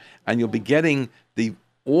subscriber, and you'll be getting the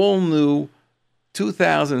all-new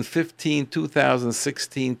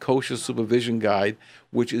 2015-2016 Kosher Supervision Guide,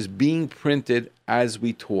 which is being printed as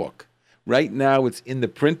we talk. Right now, it's in the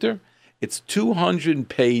printer. It's 200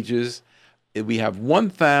 pages. We have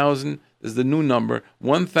 1,000, this is the new number,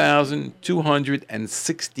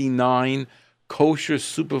 1,269 kosher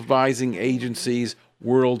supervising agencies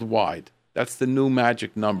worldwide. That's the new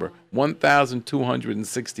magic number,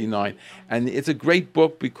 1,269. And it's a great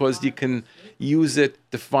book because you can use it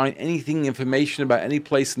to find information about any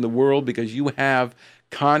place in the world, because you have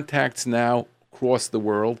contacts now across the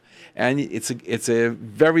world. And it's a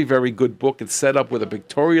very, very good book. It's set up with a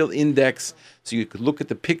pictorial index, so you could look at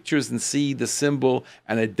the pictures and see the symbol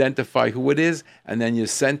and identify who it is, and then you're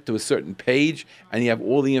sent to a certain page, and you have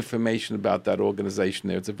all the information about that organization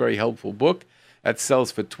there. It's a very helpful book. That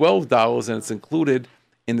sells for $12, and it's included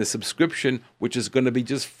in the subscription, which is going to be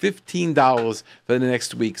just $15 for the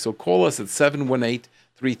next week. So call us at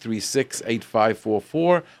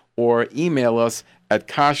 718-336-8544, or email us at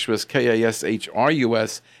kashrus,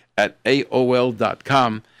 KASHRUS, at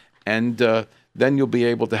AOL.com, and then you'll be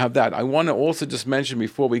able to have that. I want to also just mention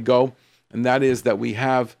before we go, and that is that we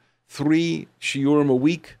have 3 shiurim a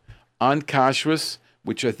week on kashrus,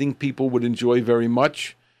 which I think people would enjoy very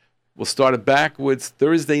much. We'll start it backwards.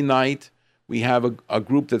 Thursday night, we have a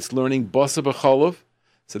group that's learning Basa B'Cholov.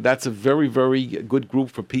 So that's a very, very good group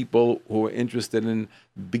for people who are interested in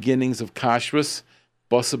beginnings of kashrus.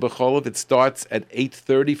 Basa B'Cholov, it starts at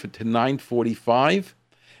 8:30 to 9:45.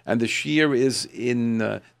 And the shiur is in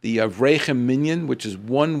the Avrechem Minyan, which is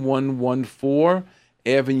 1114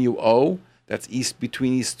 Avenue O. That's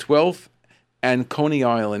between East 12th and Coney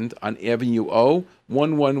Island on Avenue O,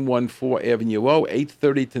 1114 Avenue O,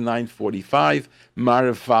 8:30 to 9:45,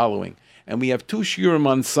 Marav following. And we have 2 shiurim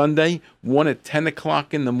on Sunday, one at 10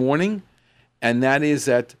 o'clock in the morning, and that is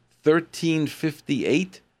at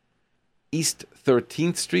 1358 East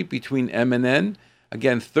 13th Street between M and N.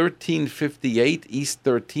 Again, 1358 East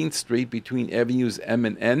 13th Street between Avenues M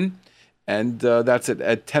and N. And that's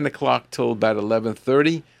at 10 o'clock till about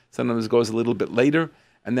 11:30. Sometimes it goes a little bit later.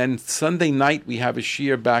 And then Sunday night, we have a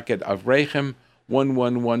shiur back at Avrechem,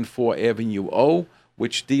 1114 Avenue O,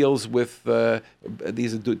 which deals with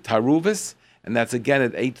these are Taruvis, and that's again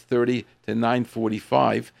at 8:30 to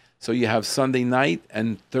 9:45. So you have Sunday night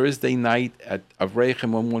and Thursday night at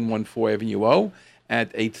Avrechem, 1114 Avenue O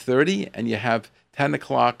at 8:30, and you have 10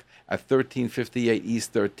 o'clock at 1358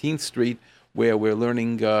 East 13th Street, where we're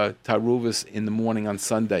learning Taruvis in the morning on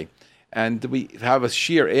Sunday. And we have a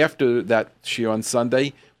shiur after that shiur on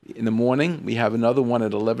Sunday in the morning. We have another one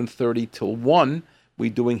at 11:30 till 1. We're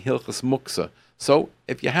doing Hilchas Muksa. So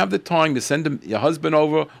if you have the time, you send your husband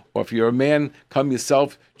over, or if you're a man, come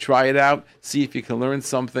yourself, try it out, see if you can learn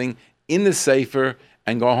something in the Sefer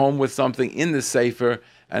and go home with something in the Sefer.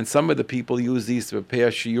 And some of the people use these to prepare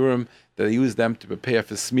shiurim, they use them to prepare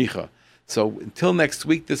for smicha. So until next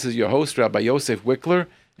week, this is your host, Rabbi Yosef Wikler,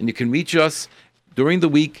 and you can reach us during the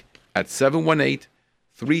week at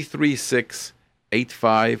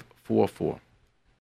 718-336-8544.